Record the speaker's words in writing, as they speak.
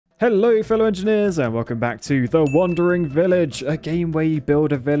Hello fellow engineers and welcome back to The Wandering Village, a game where you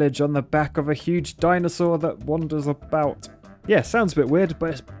build a village on the back of a huge dinosaur that wanders about. Yeah, sounds a bit weird,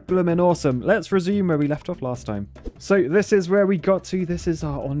 but it's bloomin' awesome. Let's resume where we left off last time. So this is where we got to. This is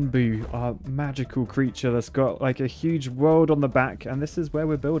our Onbu, our magical creature that's got like a huge world on the back, and this is where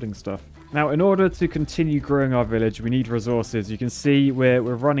we're building stuff. Now, in order to continue growing our village, we need resources. You can see we're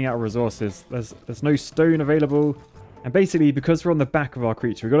running out of resources. There's no stone available. And basically, because we're on the back of our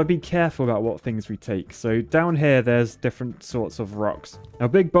creature, we've got to be careful about what things we take. So down here, there's different sorts of rocks. Now,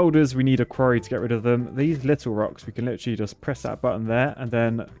 big boulders, we need a quarry to get rid of them. These little rocks, we can literally just press that button there. And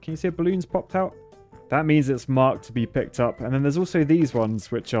then, can you see a balloon's popped out? That means it's marked to be picked up. And then there's also these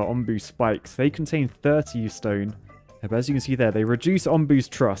ones, which are Onbu spikes. They contain 30 stone. But as you can see there, they reduce Onbu's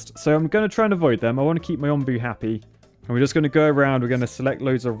trust. So I'm going to try and avoid them. I want to keep my Onbu happy. And we're just going to go around. We're going to select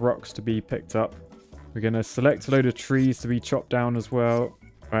loads of rocks to be picked up. We're going to select a load of trees to be chopped down as well.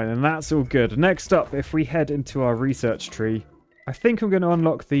 Right, and that's all good. Next up, if we head into our research tree, I think I'm going to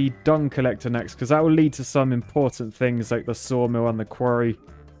unlock the dung collector next, because that will lead to some important things like the sawmill and the quarry,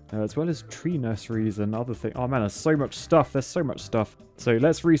 as well as tree nurseries and other things. Oh man, there's so much stuff. There's so much stuff. So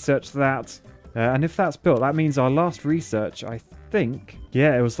let's research that. And if that's built, that means our last research, I think,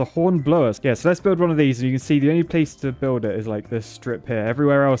 yeah, it was the horn blowers. Yeah, so let's build one of these. And you can see the only place to build it is like this strip here.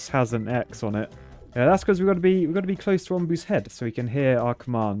 Everywhere else has an X on it. Yeah, that's because we've got to be close to Onbu's head so we can hear our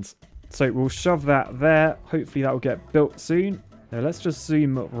commands. So we'll shove that there. Hopefully that will get built soon. Now let's just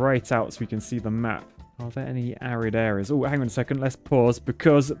zoom right out so we can see the map. Are there any arid areas? Oh, hang on a second. Let's pause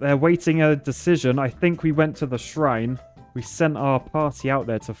because they're waiting a decision. I think we went to the shrine. We sent our party out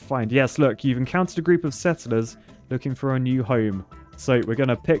there to find. Yes, look, you've encountered a group of settlers looking for a new home. So we're going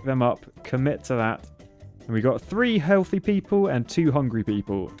to pick them up, commit to that. And we got 3 healthy people and 2 hungry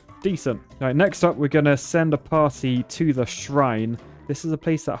people. Decent. Right, next up, we're going to send a party to the shrine. This is a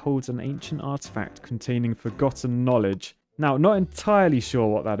place that holds an ancient artifact containing forgotten knowledge. Now, not entirely sure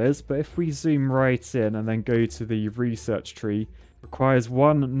what that is, but if we zoom right in and then go to the research tree, requires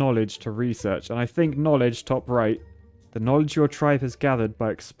 1 knowledge to research. And I think knowledge, top right, the knowledge your tribe has gathered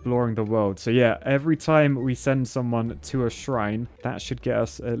by exploring the world. So yeah, every time we send someone to a shrine, that should get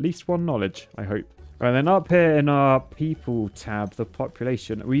us at least 1 knowledge, I hope. Right, then up here in our people tab, the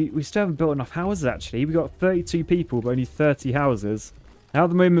population, we still haven't built enough houses actually. We got 32 people, but only 30 houses. Now at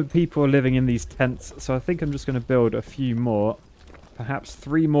the moment, people are living in these tents, so I think I'm just going to build a few more. Perhaps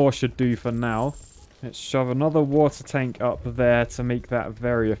 3 more should do for now. Let's shove another water tank up there to make that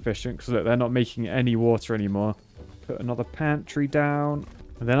very efficient, because look, they're not making any water anymore. Put another pantry down.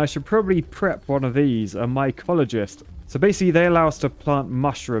 And then I should probably prep one of these, a mycologist. So basically, they allow us to plant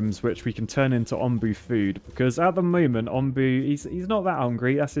mushrooms, which we can turn into Onbu food. Because at the moment, Onbu, he's not that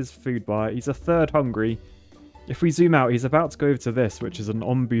hungry. That's his food bar. He's a third hungry. If we zoom out, he's about to go over to this, which is an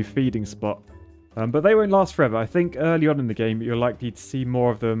Onbu feeding spot. But they won't last forever. I think early on in the game, you're likely to see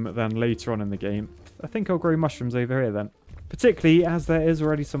more of them than later on in the game. I think I'll grow mushrooms over here then. Particularly as there is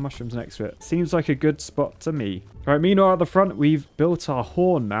already some mushrooms next to it. Seems like a good spot to me. Alright, meanwhile at the front, we've built our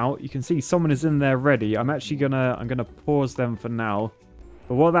horn now. You can see someone is in there ready. I'm actually gonna pause them for now.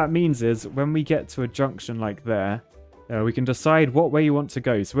 But what that means is when we get to a junction like there, we can decide what way you want to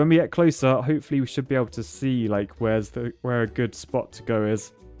go. So when we get closer, hopefully we should be able to see like where a good spot to go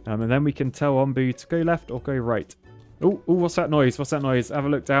is. And then we can tell Onbu to go left or go right. Oh, what's that noise? What's that noise? Have a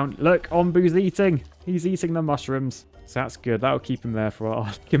look down. Look, Onbu's eating. He's eating the mushrooms. So that's good. That'll keep him there for a while.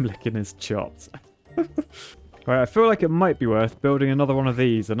 Look him licking his chops. Right, I feel like it might be worth building another one of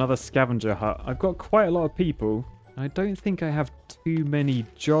these. Another scavenger hut. I've got quite a lot of people. I don't think I have too many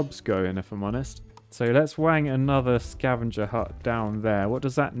jobs going, if I'm honest. So let's wang another scavenger hut down there. What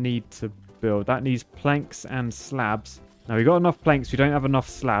does that need to build? That needs planks and slabs. Now, we've got enough planks. We don't have enough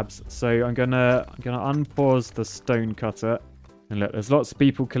slabs. So I'm gonna unpause the stone cutter. And look, there's lots of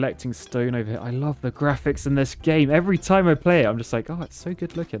people collecting stone over here. I love the graphics in this game. Every time I play it, I'm just like, oh, it's so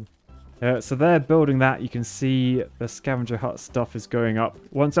good looking. So they're building that. You can see the scavenger hut stuff is going up.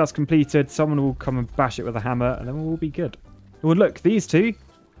 Once that's completed, someone will come and bash it with a hammer, and then we'll all be good. Well, look, these two,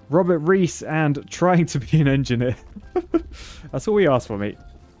 Robert Reese and trying to be an engineer. That's all we asked for, mate.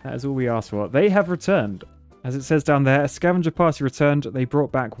 That is all we asked for. They have returned. As it says down there, a scavenger party returned. They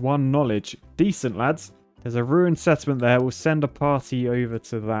brought back 1 knowledge. Decent, lads. There's a ruined settlement there. We'll send a party over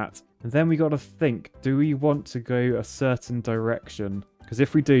to that. And then we got to think, do we want to go a certain direction? Because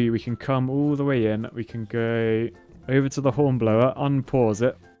if we do, we can come all the way in. We can go over to the hornblower, unpause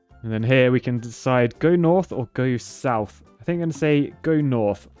it. And then here we can decide go north or go south. I think I'm going to say go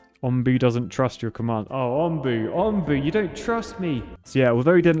north. Onbu doesn't trust your command. Oh, Onbu, you don't trust me. So yeah,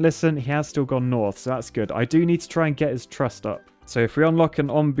 although he didn't listen, he has still gone north. So that's good. I do need to try and get his trust up. So if we unlock an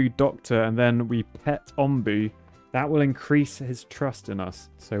Onbu doctor and then we pet Onbu, that will increase his trust in us.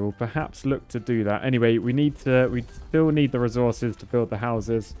 So we'll perhaps look to do that. Anyway, we still need the resources to build the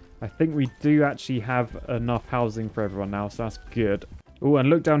houses. I think we do actually have enough housing for everyone now, so that's good. Oh, and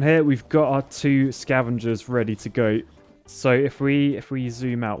look down here, we've got our 2 scavengers ready to go. So if we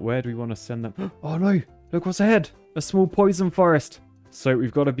zoom out, where do we want to send them? Oh no, look what's ahead. A small poison forest. So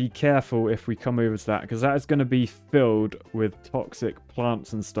we've got to be careful if we come over to that, because that is going to be filled with toxic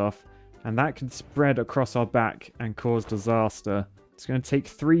plants and stuff. And that can spread across our back and cause disaster. It's going to take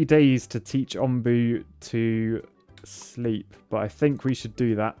 3 days to teach Onbu to sleep. But I think we should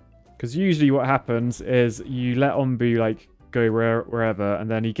do that. Because usually what happens is you let Onbu like go wherever,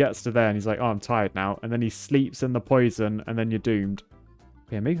 and then he gets to there and he's like, oh, I'm tired now. And then he sleeps in the poison and then you're doomed.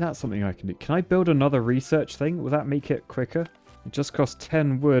 Yeah, maybe that's something I can do. Can I build another research thing? Will that make it quicker? It just costs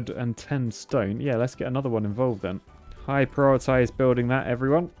 10 wood and 10 stone. Yeah, let's get another one involved then. High prioritize building that,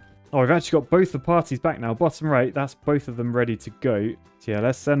 everyone. Oh, we've actually got both the parties back now. Bottom right, that's both of them ready to go. So yeah,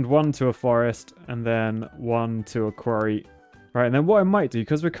 let's send one to a forest and then one to a quarry. Right, and then what I might do,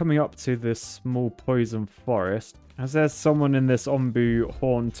 because we're coming up to this small poison forest, as there's someone in this Onbu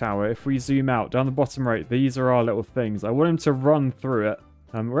horn tower, if we zoom out, down the bottom right, these are our little things. I want him to run through it.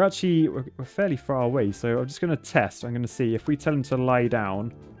 We're fairly far away, so I'm just going to test. I'm going to see if we tell him to lie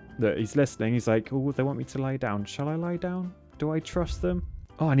down. Look, he's listening. He's like, oh, they want me to lie down. Shall I lie down? Do I trust them?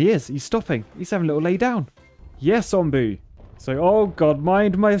 Oh, and he is. He's stopping. He's having a little lay down. Yes, Onbu. So, oh God,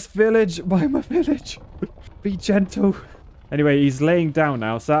 mind my village. Mind my village. Be gentle. Anyway, he's laying down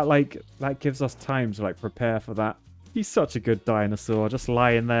now, so that gives us time to prepare for that. He's such a good dinosaur, just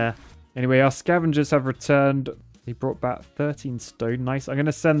lying there. Anyway, our scavengers have returned. He brought back 13 stone. Nice. I'm going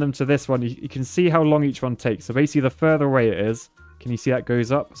to send them to this one. You can see how long each one takes. So basically, the further away it is, can you see that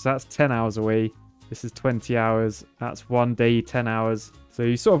goes up? So that's 10 hours away. This is 20 hours. That's 1 day, 10 hours. So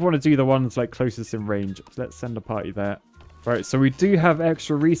you sort of want to do the ones closest in range. So let's send a party there. Right, so we do have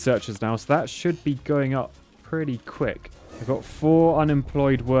extra researchers now, so that should be going up pretty quick. I've got 4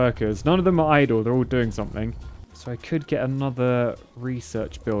 unemployed workers. None of them are idle. They're all doing something. So I could get another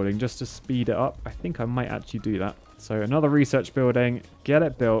research building just to speed it up. I think I might actually do that. So another research building, get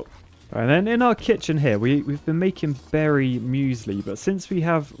it built. And then in our kitchen here, we've been making berry muesli. But since we've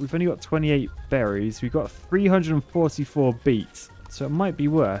only got 28 berries, we've got 344 beets. So it might be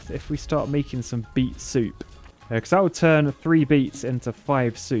worth if we start making some beet soup. Because that will turn 3 beets into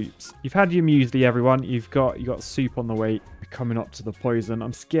 5 soups. You've had your muesli, everyone. You got soup on the way. We're coming up to the poison.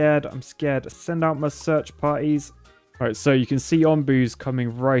 I'm scared. Send out my search parties. Alright, so you can see Onbu's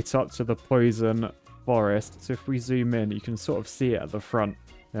coming right up to the poison forest. So if we zoom in, you can sort of see it at the front.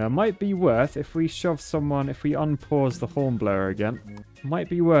 Now, it might be worth, if we shove someone, if we unpause the horn blower again, it might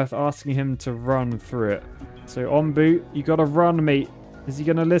be worth asking him to run through it. So Onbu, you gotta run, mate. Is he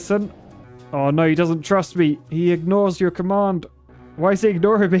gonna listen? Oh no, he doesn't trust me. He ignores your command. Why is he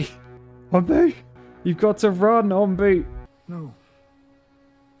ignoring me? Onbu, you've got to run, Onbu. No,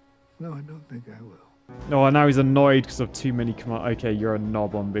 I don't think I will. Oh, now he's annoyed because of too many commands. Okay, you're a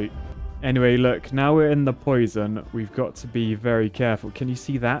knob, Onbu. Anyway, look, now we're in the poison. We've got to be very careful. Can you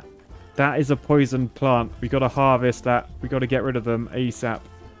see that? That is a poison plant. We got to harvest that. We got to get rid of them ASAP.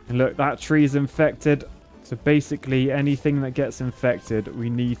 And look, that tree's infected. So basically, anything that gets infected, we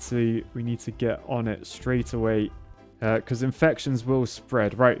need to get on it straight away, because infections will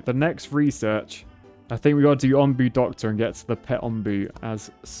spread. Right, the next research, I think we got to do Onbu Doctor and get to the pet Onbu as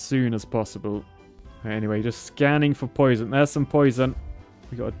soon as possible. Right, anyway, just scanning for poison. There's some poison.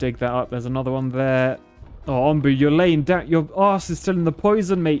 We got to dig that up. There's another one there. Oh, Onbu, you're laying down. Your arse is still in the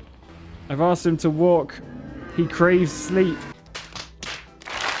poison, mate. I've asked him to walk. He craves sleep.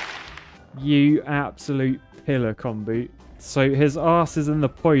 You absolute pillar, Onbu. So his arse is in the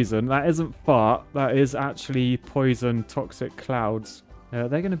poison. That isn't fart. That is actually poison toxic clouds. They're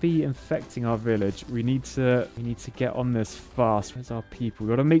going to be infecting our village. We need to get on this fast. Where's our people?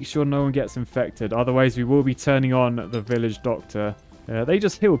 We've got to make sure no one gets infected. Otherwise, we will be turning on the village doctor. They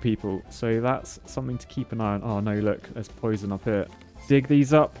just heal people. So that's something to keep an eye on. Oh, no, look. There's poison up here. Dig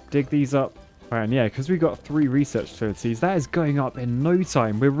these up. Dig these up. Right, and yeah, because we've got 3 research facilities, that is going up in no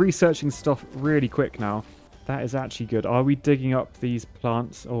time. We're researching stuff really quick now. That is actually good. Are we digging up these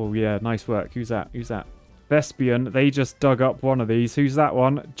plants? Oh, yeah, nice work. Who's that? Who's that? Vespian, they just dug up one of these. Who's that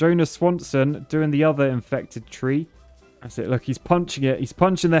one? Jonas Swanson doing the other infected tree. That's it. Look, he's punching it. He's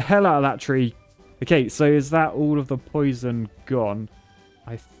punching the hell out of that tree. Okay, so is that all of the poison gone?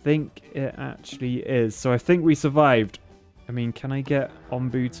 I think it actually is. So I think we survived. I mean, can I get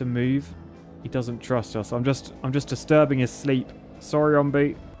Onbu to move? He doesn't trust us. I'm just disturbing his sleep. Sorry,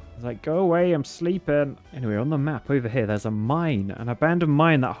 Onbu. It's like, go away, I'm sleeping. Anyway, on the map over here, there's a mine. An abandoned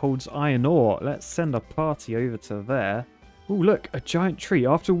mine that holds iron ore. Let's send a party over to there. Oh, look, a giant tree.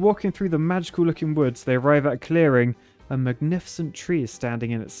 After walking through the magical looking woods, they arrive at a clearing. A magnificent tree is standing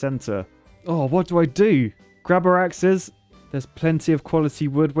in its center. Oh, what do I do? Grab our axes. There's plenty of quality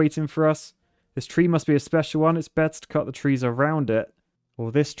wood waiting for us. This tree must be a special one. It's better to cut the trees around it.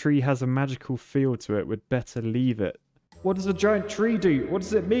 Or this tree has a magical feel to it. We'd better leave it. What does a giant tree do? What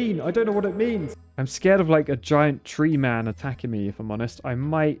does it mean? I don't know what it means. I'm scared of like a giant tree man attacking me, if I'm honest. I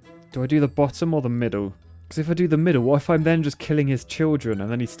might... Do I do the bottom or the middle? Because if I do the middle, what if I'm then just killing his children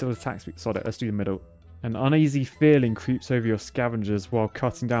and then he still attacks me? Sod it, let's do the middle. An uneasy feeling creeps over your scavengers while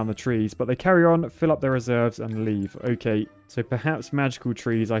cutting down the trees, but they carry on, fill up their reserves and leave. Okay, so perhaps magical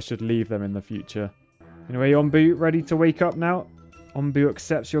trees, I should leave them in the future. Anyway, Onbu, ready to wake up now? Onbu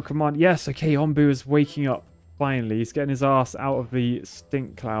accepts your command. Yes, okay, Onbu is waking up. Finally, he's getting his ass out of the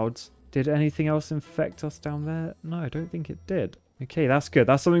stink clouds. Did anything else infect us down there? No, I don't think it did. Okay, that's good.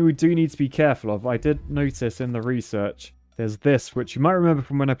 That's something we do need to be careful of. I did notice in the research, there's this, which you might remember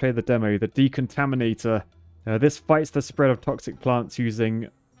from when I played the demo, the decontaminator. This fights the spread of toxic plants using,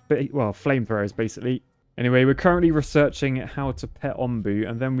 well, flamethrowers, basically. Anyway, we're currently researching how to pet Onbu,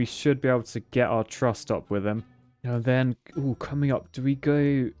 and then we should be able to get our trust up with him. And then, ooh, coming up, do we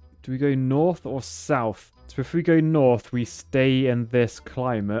go north or south? So if we go north, we stay in this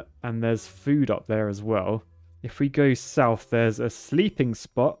climate, and there's food up there as well. If we go south, there's a sleeping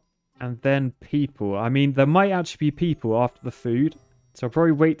spot, and then people. I mean, there might actually be people after the food, so I'll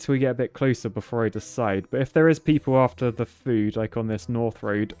probably wait till we get a bit closer before I decide. But if there is people after the food, like on this north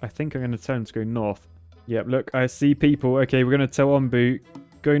road, I think I'm going to tell them to go north. Yep, look, I see people. Okay, we're going to tell Onbu,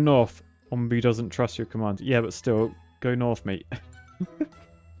 go north. Onbu doesn't trust your command. Yeah, but still, go north, mate.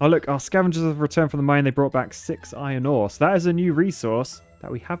 Oh, look, our scavengers have returned from the mine. They brought back 6 iron ore. So that is a new resource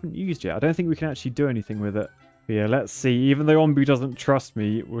that we haven't used yet. I don't think we can actually do anything with it. But yeah, let's see. Even though Onbu doesn't trust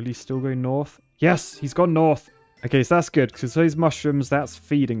me, will he still go north? Yes, he's gone north. Okay, so that's good, because those mushrooms, that's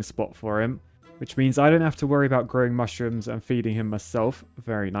feeding spot for him. Which means I don't have to worry about growing mushrooms and feeding him myself.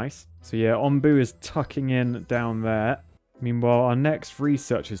 Very nice. So yeah, Onbu is tucking in down there. Meanwhile, our next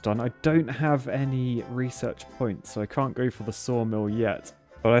research is done. I don't have any research points, so I can't go for the sawmill yet.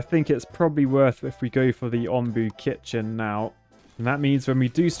 But I think it's probably worth if we go for the Onbu kitchen now. And that means when we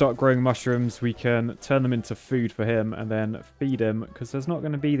do start growing mushrooms, we can turn them into food for him and then feed him, because there's not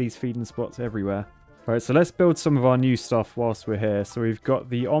going to be these feeding spots everywhere. Alright, so let's build some of our new stuff whilst we're here. So we've got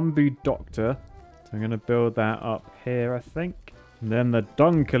the Onbu doctor. So I'm going to build that up here, I think. And then the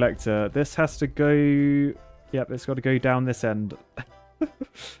dung collector. This has to go... Yep, it's got to go down this end.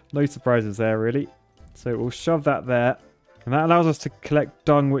 No surprises there, really. So we'll shove that there. And that allows us to collect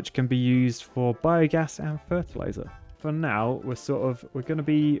dung, which can be used for biogas and fertilizer. For now, we're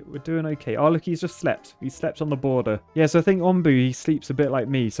doing okay. Oh, look, he's just slept. He slept on the border. Yeah, so I think Onbu, he sleeps a bit like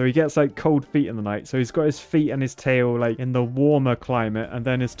me. So he gets like cold feet in the night. So he's got his feet and his tail like in the warmer climate, and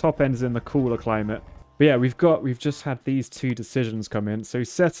then his top end is in the cooler climate. But yeah, we've just had these 2 decisions come in. So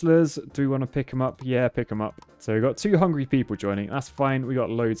settlers, do we want to pick them up? Yeah, pick them up. So we've got 2 hungry people joining. That's fine. We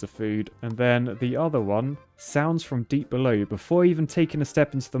got loads of food. And then the other one, sounds from deep below. Before even taking a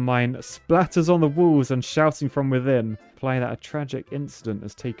step into the mine, splatters on the walls and shouting from within, implying that a tragic incident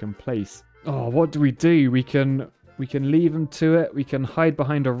has taken place. Oh, what do? We can leave them to it. We can hide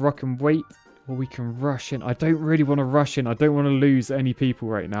behind a rock and wait. Or we can rush in. I don't really want to rush in. I don't want to lose any people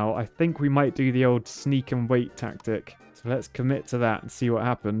right now. I think we might do the old sneak and wait tactic. So let's commit to that and see what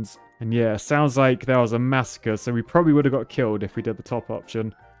happens. And yeah, sounds like there was a massacre. So we probably would have got killed if we did the top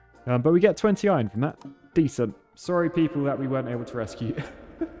option. But we get 20 iron from that. Decent. Sorry, people, that we weren't able to rescue.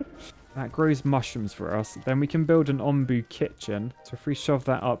 That grows mushrooms for us. Then we can build an Onbu kitchen. So if we shove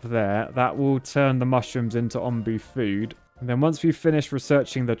that up there, that will turn the mushrooms into Onbu food. And then once we've finished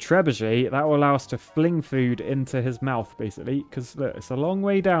researching the trebuchet, that will allow us to fling food into his mouth, basically. Because, look, it's a long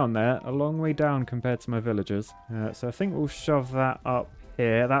way down there. A long way down compared to my villagers. So I think we'll shove that up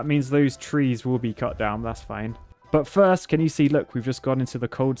here. That means those trees will be cut down. That's fine. But first, can you see, look, we've just gone into the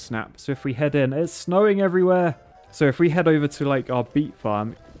cold snap. So if we head in, it's snowing everywhere. So if we head over to, like, our beet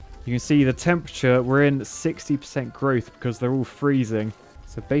farm, you can see the temperature, we're in 60% growth because they're all freezing.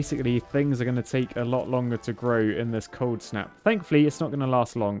 So basically, things are going to take a lot longer to grow in this cold snap. Thankfully, it's not going to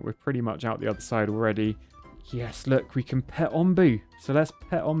last long. We're pretty much out the other side already. Yes, look, we can pet Onbu. So let's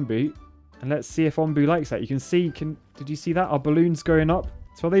pet Onbu. And let's see if Onbu likes that. You can see, did you see that? Our balloon's going up.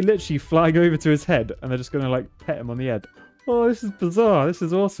 So are they literally flying over to his head? And they're just going to, like, pet him on the head. Oh, this is bizarre. This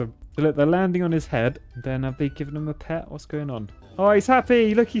is awesome. So look, they're landing on his head. Then have they given him a pet? What's going on? Oh, he's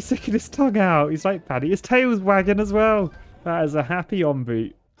happy. Look, he's sticking his tongue out. He's like, Paddy. His tail's wagging as well. That is a happy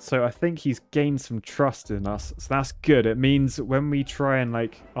Onbu. So I think he's gained some trust in us. So that's good. It means when we try and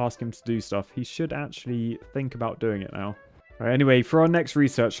like ask him to do stuff, he should actually think about doing it now. All right, anyway, for our next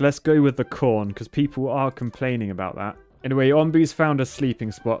research, let's go with the corn because people are complaining about that. Anyway, Onbu's found a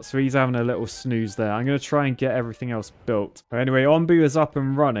sleeping spot, so he's having a little snooze there. I'm going to try and get everything else built. Right, anyway, Onbu is up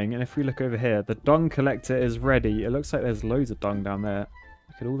and running, and if we look over here, the dung collector is ready. It looks like there's loads of dung down there.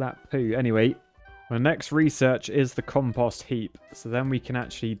 Look at all that poo. Anyway, my next research is the compost heap, so then we can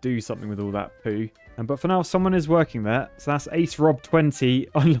actually do something with all that poo. But for now, someone is working there, so that's Ace Rob 20.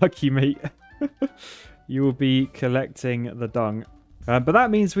 Unlucky, mate. You will be collecting the dung. But that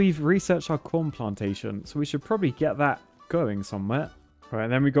means we've researched our corn plantation, so we should probably get that going somewhere. Right,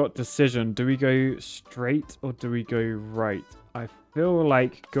 and then we got decision. Do we go straight or do we go right? I feel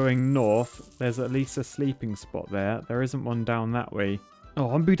like going north. There's at least a sleeping spot there. There isn't one down that way. Oh,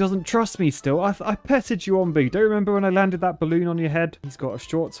 Onbu doesn't trust me still. I petted you, Onbu. Don't you remember when I landed that balloon on your head? He's got a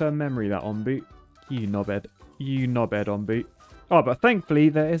short-term memory, that Onbu. You knobhead. You knobhead, Onbu. Oh, but thankfully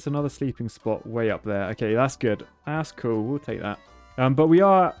there is another sleeping spot way up there. Okay, that's good. That's cool. We'll take that. But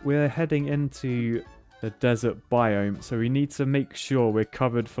we're heading into the desert biome, so we need to make sure we're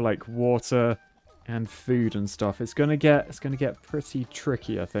covered for like water and food and stuff. It's gonna get pretty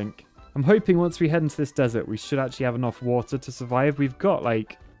tricky, I think. I'm hoping once we head into this desert, we should actually have enough water to survive. We got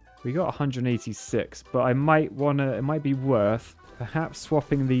 186, but it might be worth perhaps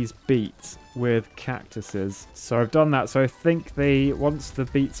swapping these beets with cactuses. So I've done that. So I think once the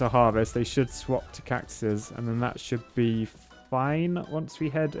beets are harvested, they should swap to cactuses, and then that should be fine once we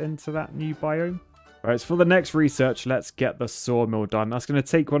head into that new biome. Right, so for the next research, let's get the sawmill done. That's going to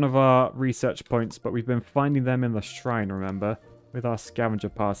take one of our research points, but we've been finding them in the shrine, remember, with our scavenger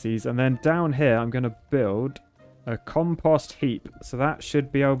parties. And then down here, I'm going to build a compost heap. So that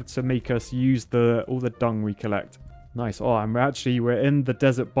should be able to make us use all the dung we collect. Nice. Oh, and we're in the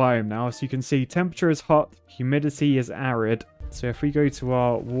desert biome now. So you can see temperature is hot, humidity is arid. So if we go to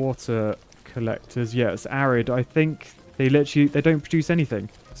our water collectors, yeah, it's arid. I think they don't produce anything.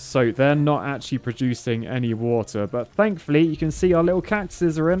 So they're not actually producing any water. But thankfully, you can see our little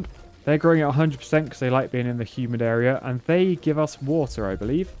cactuses are in. They're growing at 100% because they like being in the humid area. And they give us water, I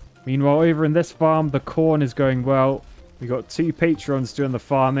believe. Meanwhile, over in this farm, the corn is going well. We got 2 patrons doing the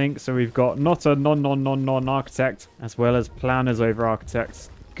farming. So we've got not a non-architect, as well as planners over architects.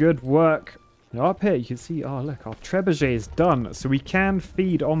 Good work. Now up here, you can see, oh, look, our trebuchet is done. So we can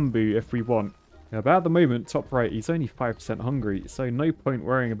feed Onbu if we want. Now, but at the moment, top right, he's only 5% hungry, so no point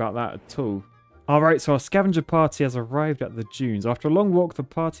worrying about that at all. Alright, so our scavenger party has arrived at the dunes. After a long walk, the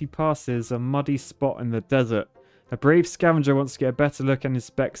party passes a muddy spot in the desert. A brave scavenger wants to get a better look and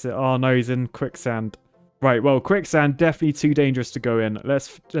inspects it. Oh no, he's in quicksand. Right, well, quicksand, definitely too dangerous to go in.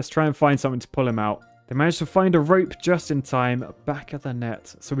 Let's try and find something to pull him out. They managed to find a rope just in time, back of the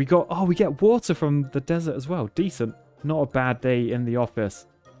net. So we get water from the desert as well. Decent. Not a bad day in the office.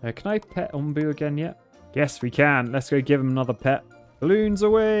 Can I pet Onbu again yet? Yes, we can. Let's go give him another pet. Balloons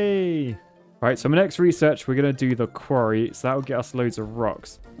away! Right, so my next research, we're going to do the quarry. So that will get us loads of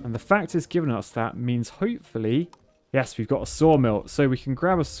rocks. And the fact it's given us that means hopefully, yes, we've got a sawmill. So we can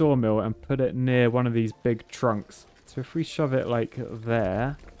grab a sawmill and put it near one of these big trunks. So if we shove it like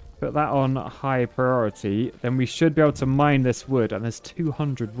there, put that on high priority, then we should be able to mine this wood. And there's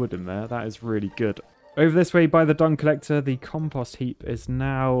 200 wood in there. That is really good. Over this way by the dung collector, the compost heap is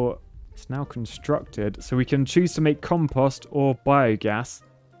now constructed. So we can choose to make compost or biogas.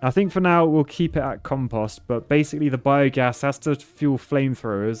 I think for now we'll keep it at compost, but basically the biogas has to fuel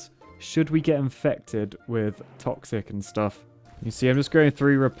flamethrowers should we get infected with toxic and stuff. You see, I'm just going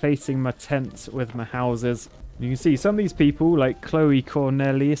through replacing my tents with my houses. You can see some of these people, like Chloe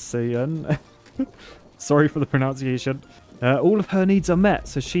Corneliusian, sorry for the pronunciation, all of her needs are met,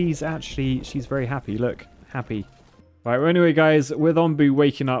 so she's very happy. Look, happy. Right, well, anyway, guys, with Onbu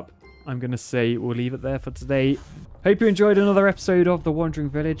waking up, I'm going to say we'll leave it there for today. Hope you enjoyed another episode of The Wandering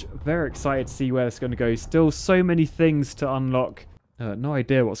Village. Very excited to see where it's going to go. Still so many things to unlock. No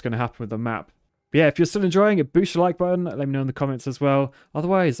idea what's going to happen with the map. But yeah, if you're still enjoying it, boost the like button. Let me know in the comments as well.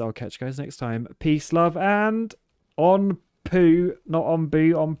 Otherwise, I'll catch you guys next time. Peace, love, and on poo. Not on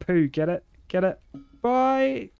boo, on poo. Get it? Get it? Bye.